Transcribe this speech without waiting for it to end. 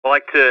I'd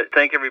like to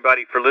thank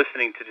everybody for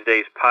listening to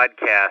today's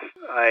podcast.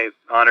 I'm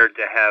honored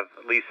to have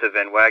Lisa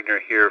Van Wagner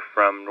here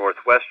from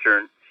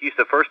Northwestern. She's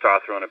the first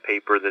author on a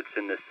paper that's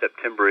in the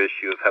September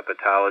issue of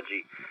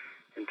Hepatology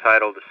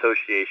entitled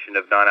Association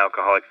of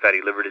Non-Alcoholic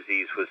Fatty Liver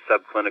Disease with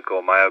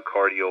Subclinical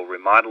Myocardial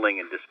Remodeling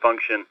and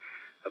Dysfunction,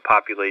 a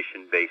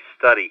population-based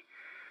study,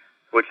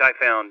 which I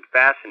found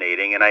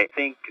fascinating, and I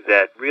think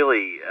that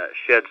really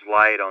sheds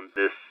light on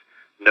this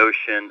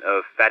notion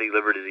of fatty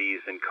liver disease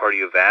and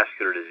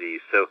cardiovascular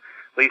disease. So,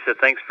 Lisa,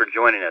 thanks for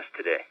joining us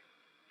today.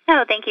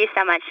 Oh, thank you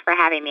so much for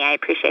having me. I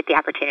appreciate the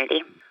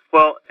opportunity.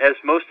 Well, as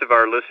most of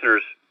our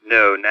listeners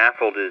know,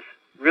 NAFLD is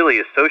really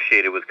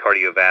associated with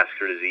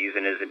cardiovascular disease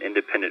and is an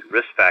independent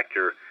risk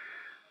factor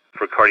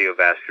for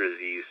cardiovascular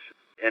disease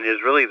and is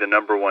really the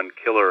number one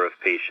killer of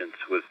patients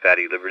with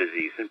fatty liver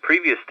disease. And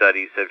previous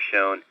studies have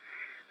shown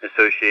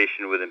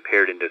association with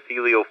impaired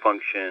endothelial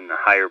function, a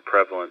higher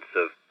prevalence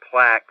of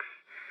plaques,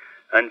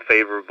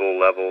 unfavorable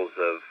levels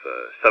of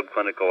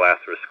subclinical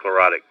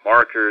atherosclerotic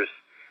markers,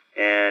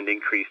 and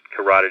increased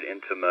carotid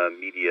intima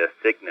media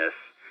thickness.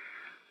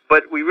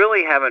 But we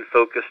really haven't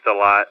focused a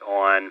lot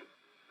on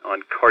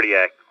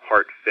cardiac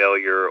heart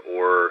failure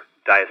or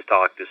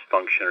diastolic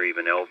dysfunction or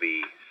even LV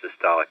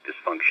systolic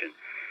dysfunction.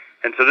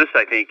 And so this,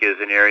 I think, is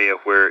an area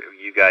where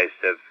you guys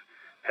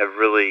have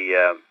really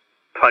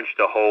punched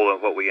a hole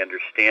in what we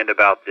understand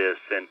about this.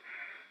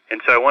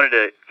 And so I wanted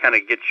to kind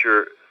of get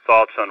your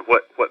thoughts on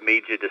what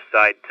made you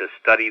decide to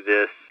study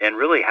this, and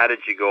really how did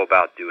you go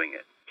about doing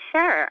it?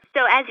 Sure.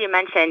 So as you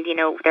mentioned,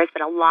 there's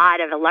been a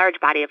large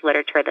body of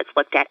literature that's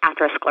looked at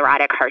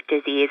atherosclerotic heart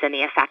disease and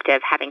the effect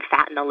of having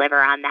fat in the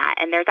liver on that.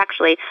 And there's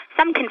actually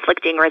some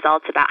conflicting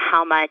results about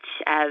how much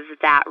of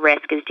that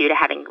risk is due to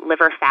having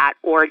liver fat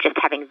or just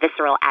having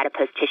visceral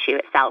adipose tissue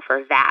itself,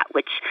 or VAT,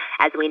 which,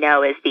 as we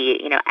know, is the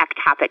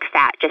ectopic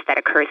fat just that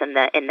occurs in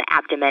the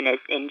abdomen is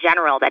in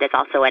general, that is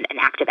also an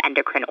active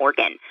endocrine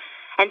organ.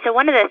 And so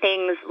one of the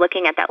things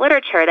looking at that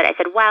literature that I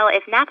said, well,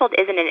 if NAFLD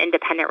isn't an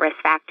independent risk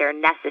factor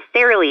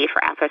necessarily for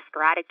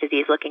atherosclerotic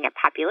disease, looking at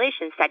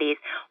population studies,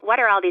 what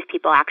are all these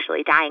people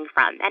actually dying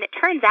from? And it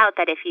turns out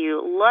that if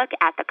you look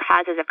at the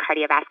causes of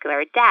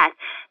cardiovascular death,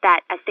 that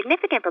a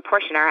significant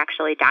proportion are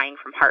actually dying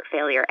from heart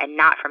failure and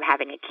not from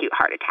having acute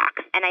heart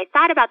attacks. And I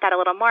thought about that a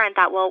little more and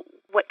thought, well,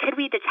 what could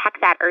we detect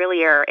that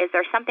earlier? Is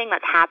there something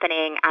that's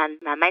happening on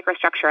the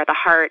microstructure of the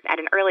heart at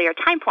an earlier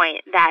time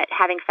point that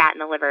having fat in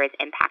the liver is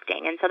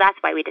impacting? And so that's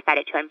why we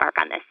decided to embark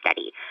on this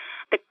study.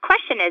 The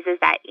question is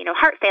that,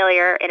 heart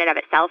failure in and of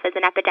itself is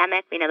an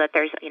epidemic. We know that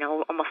there's,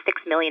 almost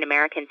 6 million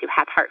Americans who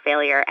have heart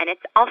failure, and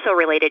it's also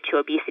related to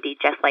obesity,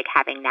 just like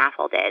having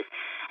NAFLD is.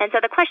 And so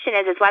the question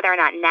is whether or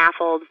not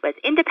NAFLD was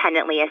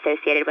independently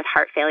associated with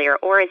heart failure,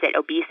 or is it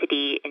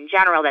obesity in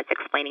general that's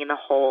explaining the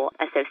whole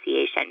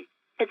association?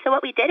 And so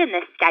what we did in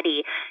this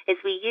study is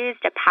we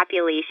used a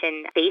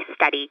population-based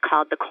study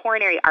called the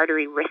Coronary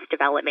Artery Risk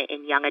Development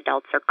in Young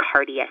Adults, or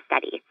CARDIA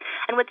study.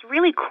 And what's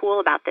really cool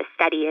about this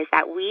study is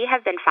that we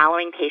have been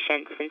following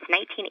patients since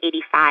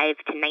 1985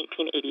 to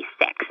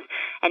 1986.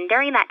 And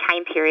during that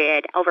time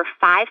period, over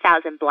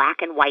 5,000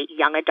 black and white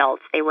young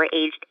adults, they were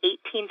aged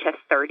 18 to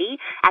 30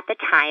 at the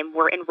time,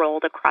 were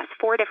enrolled across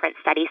 4 different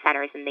study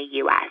centers in the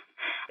U.S.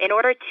 in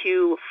order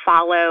to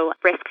follow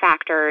risk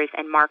factors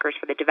and markers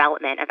for the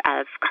development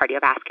of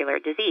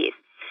cardiovascular disease.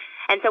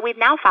 And so we've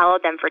now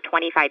followed them for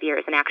 25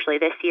 years, and actually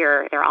this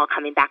year they're all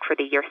coming back for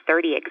the year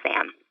 30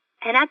 exam.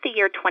 And at the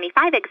year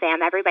 25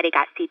 exam, everybody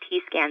got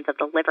CT scans of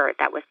the liver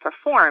that was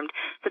performed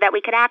so that we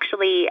could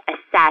actually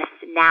assess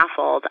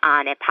NAFLD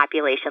on a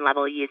population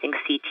level using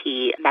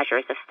CT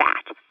measures of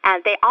fat.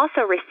 And they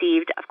also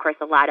received, of course,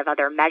 a lot of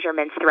other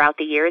measurements throughout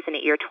the years, and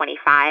at year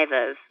 25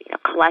 of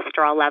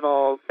cholesterol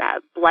levels,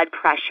 blood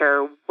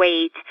pressure,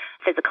 weight,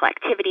 physical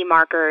activity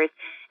markers.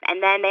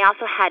 And then they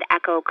also had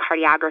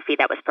echocardiography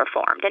that was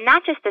performed. And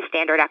not just the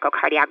standard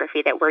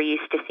echocardiography that we're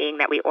used to seeing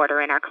that we order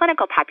in our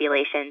clinical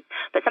populations,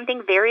 but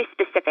something very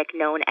specific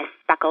known as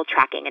speckle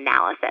tracking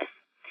analysis.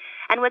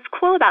 And what's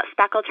cool about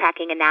speckle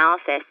tracking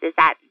analysis is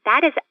that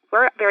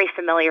we're very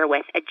familiar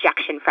with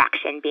ejection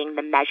fraction being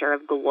the measure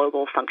of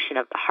global function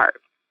of the heart.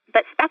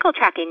 But speckle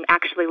tracking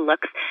actually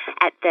looks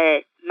at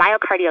the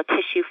myocardial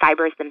tissue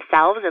fibers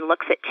themselves and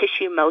looks at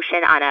tissue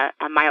motion on a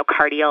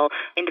myocardial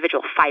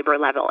individual fiber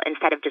level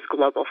instead of just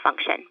global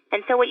function.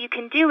 And so what you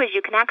can do is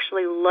you can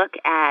actually look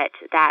at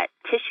that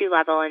tissue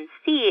level and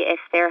see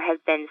if there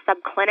have been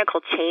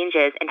subclinical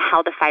changes in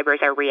how the fibers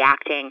are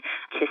reacting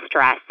to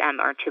stress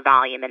or to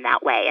volume in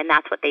that way. And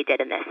that's what they did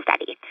in this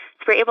study.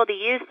 So we're able to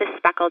use this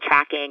speckle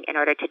tracking in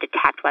order to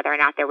detect whether or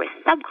not there was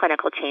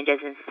subclinical changes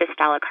in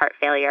systolic heart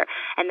failure,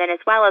 and then as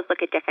well as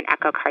look at different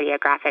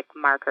echocardiographic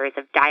markers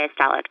of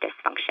diastolic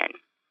dysfunction,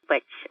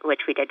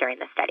 which we did during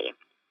the study.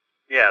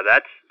 Yeah,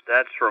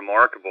 that's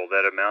remarkable,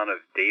 that amount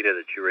of data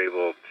that you were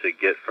able to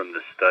get from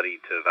the study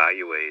to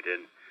evaluate.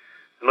 And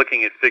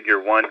looking at Figure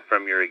 1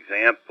 from your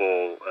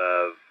example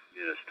of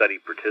study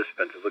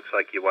participants, it looks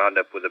like you wound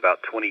up with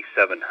about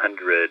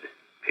 2,700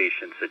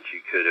 patients that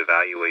you could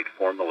evaluate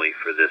formally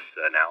for this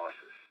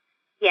analysis.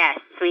 Yes,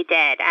 we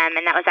did, and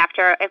that was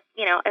after,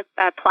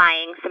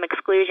 applying some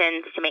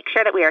exclusions to make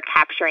sure that we were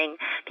capturing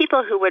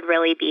people who would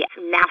really be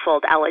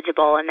NAFLD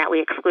eligible, and that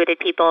we excluded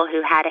people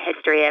who had a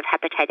history of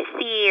hepatitis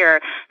C or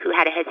who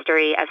had a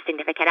history of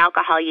significant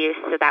alcohol use,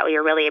 so that we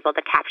were really able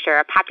to capture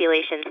a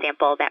population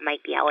sample that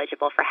might be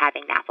eligible for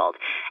having NAFLD.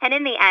 And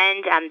in the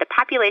end, the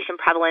population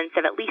prevalence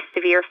of at least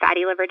severe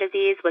fatty liver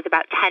disease was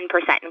about 10%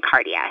 in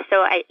cardia.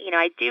 So I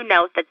do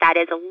note that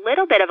is a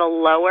little bit of a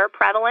lower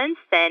prevalence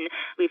than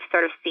we've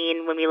sort of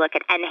seen when we look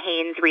at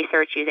NHANES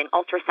research using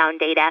ultrasound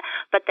data.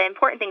 But the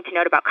important thing to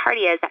note about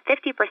cardia is that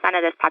 50%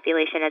 of this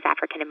population is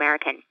African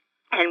American.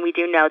 And we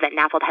do know that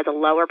NAFLD has a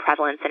lower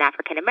prevalence in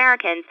African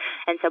Americans,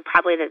 and so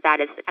probably that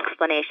is an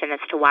explanation as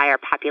to why our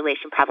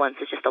population prevalence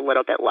is just a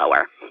little bit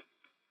lower.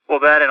 Well,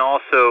 that, and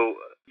also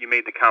you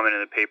made the comment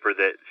in the paper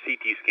that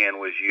CT scan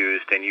was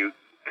used, and you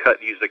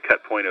used a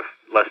cut point of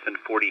less than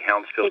 40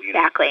 Hounsfield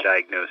units to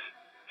diagnose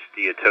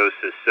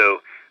steatosis. So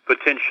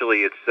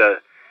potentially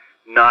it's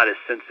not as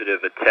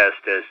sensitive a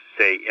test as,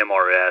 say,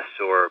 MRS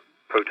or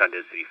proton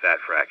density fat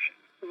fraction.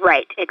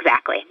 Right,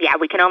 exactly. Yeah,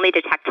 we can only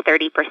detect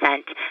 30%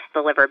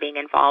 the liver being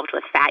involved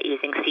with fat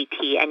using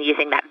CT and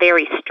using that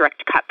very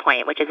strict cut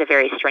point, which is a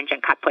very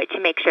stringent cut point, to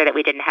make sure that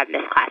we didn't have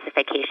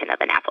misclassification of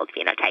the NAFLD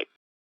phenotype.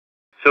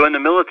 So in the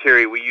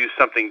military, we use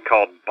something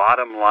called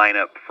bottom line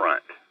up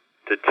front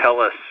to tell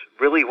us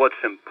really what's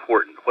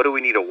important. What do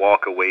we need to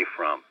walk away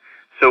from?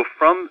 So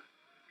from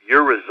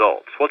your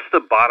results, what's the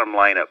bottom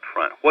line up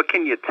front? What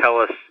can you tell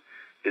us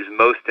is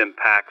most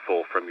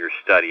impactful from your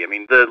study? I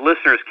mean, the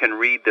listeners can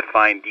read the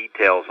fine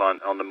details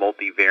on the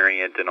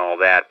multivariant and all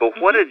that, but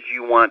what did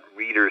you want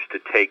readers to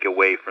take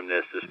away from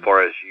this as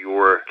far as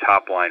your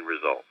top-line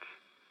results?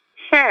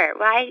 Sure.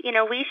 Well,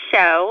 we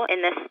show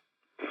in this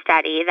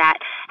study that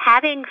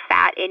having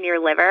fat in your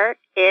liver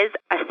is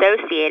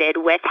associated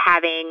with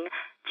having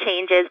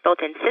changes both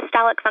in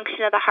systolic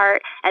function of the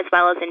heart as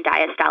well as in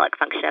diastolic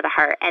function of the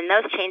heart. And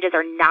those changes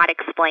are not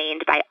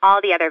explained by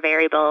all the other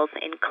variables,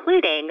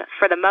 including,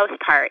 for the most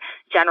part,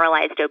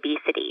 generalized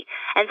obesity.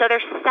 And so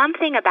there's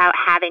something about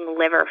having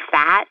liver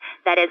fat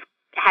that is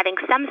having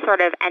some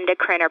sort of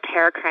endocrine or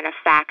paracrine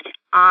effect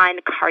on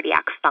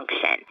cardiac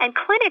function. And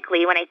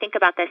clinically, when I think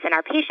about this in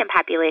our patient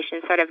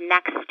population, sort of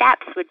next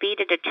steps would be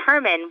to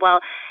determine,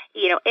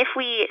 if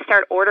we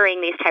start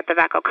ordering these type of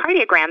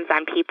echocardiograms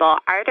on people,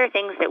 are there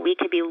things that we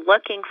could be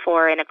looking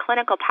for in a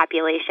clinical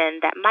population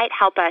that might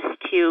help us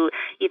to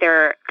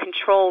either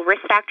control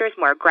risk factors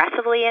more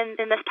aggressively in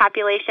this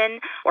population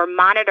or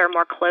monitor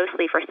more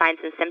closely for signs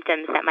and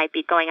symptoms that might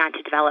be going on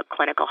to develop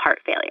clinical heart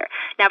failure?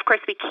 Now, of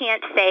course, we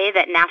can't say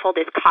that NAFLD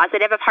is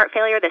causative of heart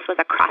failure. This was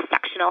a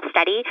cross-sectional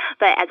study,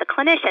 but as a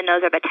clinician,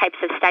 those are the types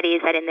of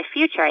studies that in the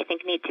future I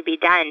think need to be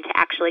done to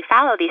actually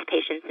follow these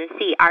patients and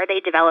see, are they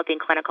developing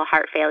clinical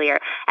heart failure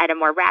at a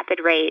more rapid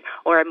rate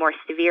or a more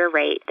severe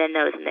rate than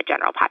those in the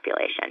general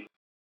population.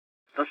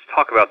 Let's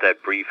talk about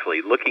that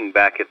briefly. Looking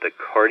back at the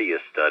Cardia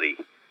study,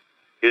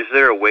 is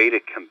there a way to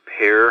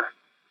compare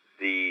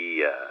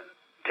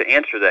to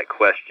answer that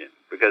question?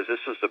 Because this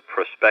is a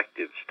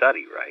prospective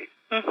study, right?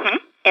 Mm-hmm.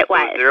 It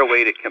was. So is there a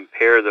way to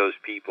compare those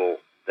people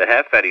that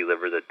have fatty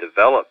liver that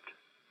developed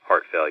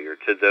heart failure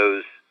to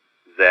those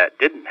that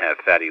didn't have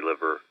fatty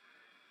liver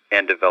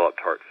and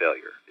developed heart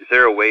failure? Is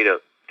there a way to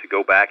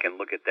go back and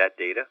look at that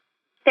data?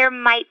 There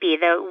might be.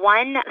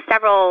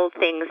 Several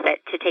things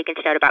to take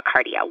into note about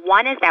Cardia.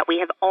 One is that we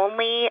have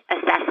only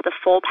assessed the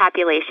full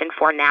population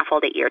for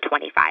NAFLD at year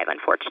 25,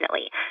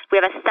 unfortunately. We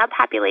have a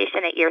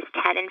subpopulation at years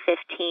 10 and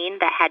 15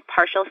 that had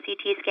partial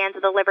CT scans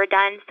of the liver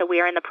done, so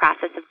we are in the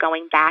process of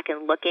going back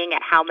and looking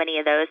at how many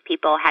of those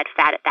people had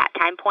fat at that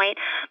time point.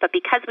 But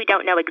because we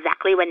don't know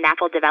exactly when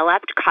NAFLD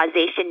developed,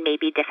 causation may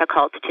be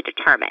difficult to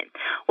determine.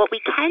 What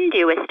we can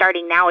do is,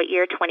 starting now at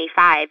year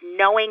 25,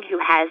 knowing who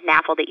has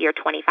NAFLD at year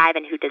 25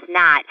 and who does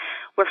not,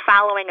 we're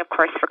following, of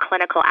course, for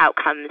clinical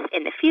outcomes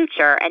in the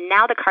future. And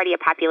now the Cardia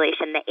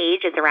population, the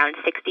age is around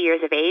 60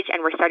 years of age,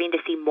 and we're starting to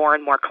see more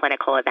and more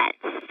clinical events.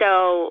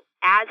 So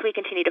as we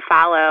continue to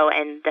follow,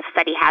 and the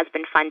study has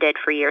been funded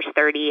for years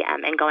 30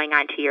 and going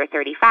on to year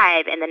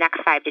 35, in the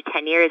next 5 to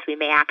 10 years, we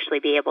may actually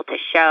be able to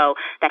show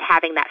that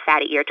having that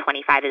fat at year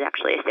 25 is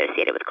actually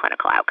associated with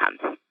clinical outcomes.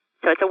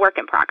 So it's a work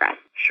in progress.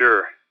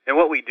 Sure. And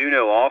what we do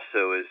know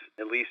also is,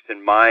 at least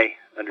in my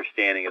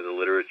understanding of the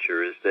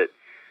literature, is that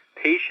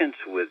patients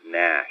with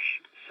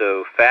NASH,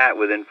 so fat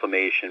with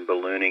inflammation,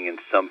 ballooning, and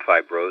some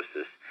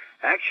fibrosis,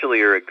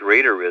 actually are at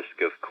greater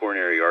risk of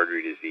coronary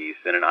artery disease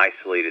than an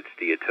isolated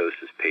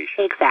steatosis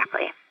patient.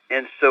 Exactly.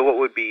 And so what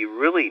would be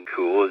really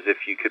cool is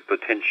if you could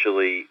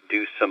potentially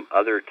do some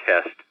other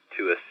test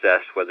to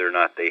assess whether or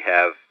not they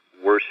have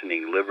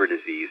worsening liver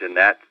disease, and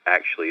that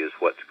actually is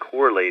what's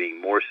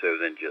correlating more so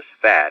than just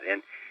fat.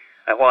 And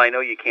while I know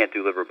you can't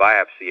do liver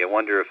biopsy, I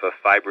wonder if a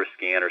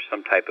FibroScan or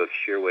some type of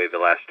shear wave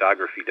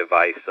elastography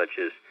device such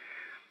as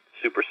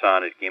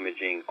supersonic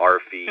imaging,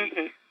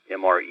 ARFI,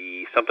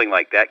 MRE, something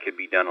like that could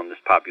be done on this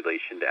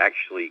population to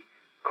actually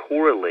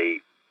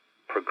correlate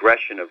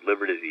progression of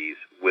liver disease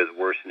with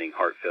worsening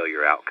heart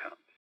failure outcomes.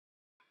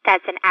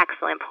 That's an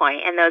excellent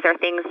point, and those are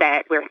things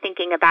that we're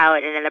thinking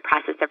about and in the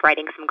process of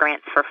writing some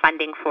grants for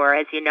funding for.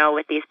 As you know,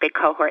 with these big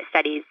cohort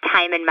studies,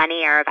 time and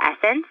money are of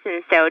essence,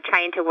 and so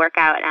trying to work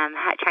out,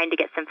 trying to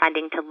get some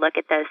funding to look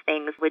at those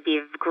things would be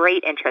of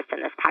great interest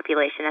in this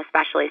population,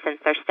 especially since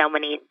there's so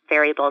many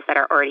variables that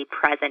are already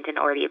present and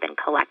already been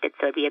collected,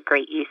 so it would be a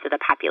great use of the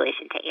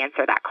population to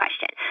answer that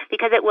question.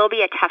 Because it will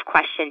be a tough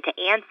question to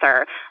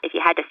answer if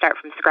you had to start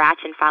from scratch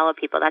and follow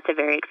people. That's a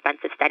very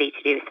expensive study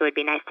to do, so it would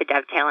be nice to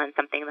dovetail in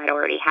something that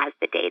already has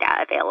the data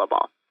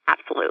available.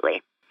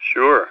 Absolutely.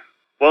 Sure.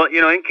 Well,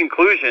 in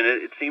conclusion,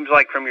 it seems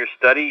like from your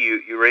study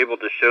you were able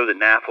to show that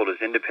NAFLD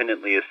is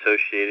independently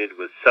associated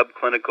with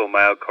subclinical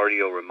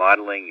myocardial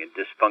remodeling and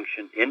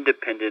dysfunction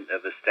independent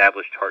of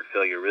established heart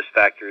failure risk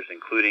factors,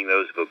 including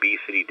those of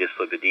obesity,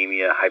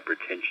 dyslipidemia,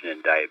 hypertension,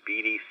 and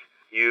diabetes.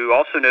 You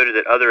also noted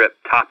that other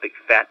ectopic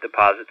fat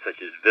deposits,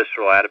 such as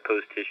visceral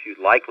adipose tissue,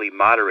 likely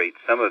moderate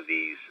some of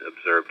these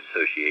observed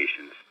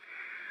associations.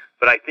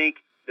 But I think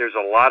there's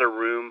a lot of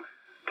room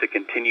to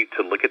continue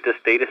to look at this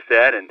data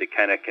set and to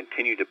kind of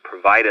continue to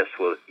provide us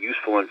with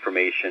useful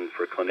information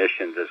for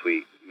clinicians as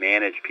we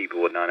manage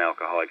people with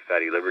non-alcoholic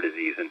fatty liver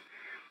disease. And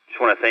just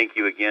want to thank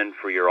you again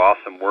for your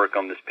awesome work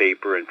on this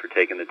paper and for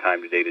taking the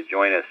time today to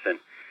join us, and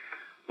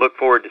look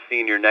forward to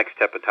seeing your next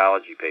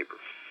hepatology paper.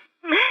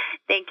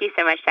 Thank you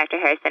so much, Dr.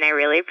 Harrison. I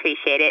really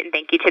appreciate it, and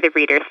thank you to the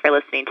readers for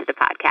listening to the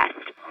podcast.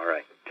 All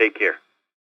right. Take care.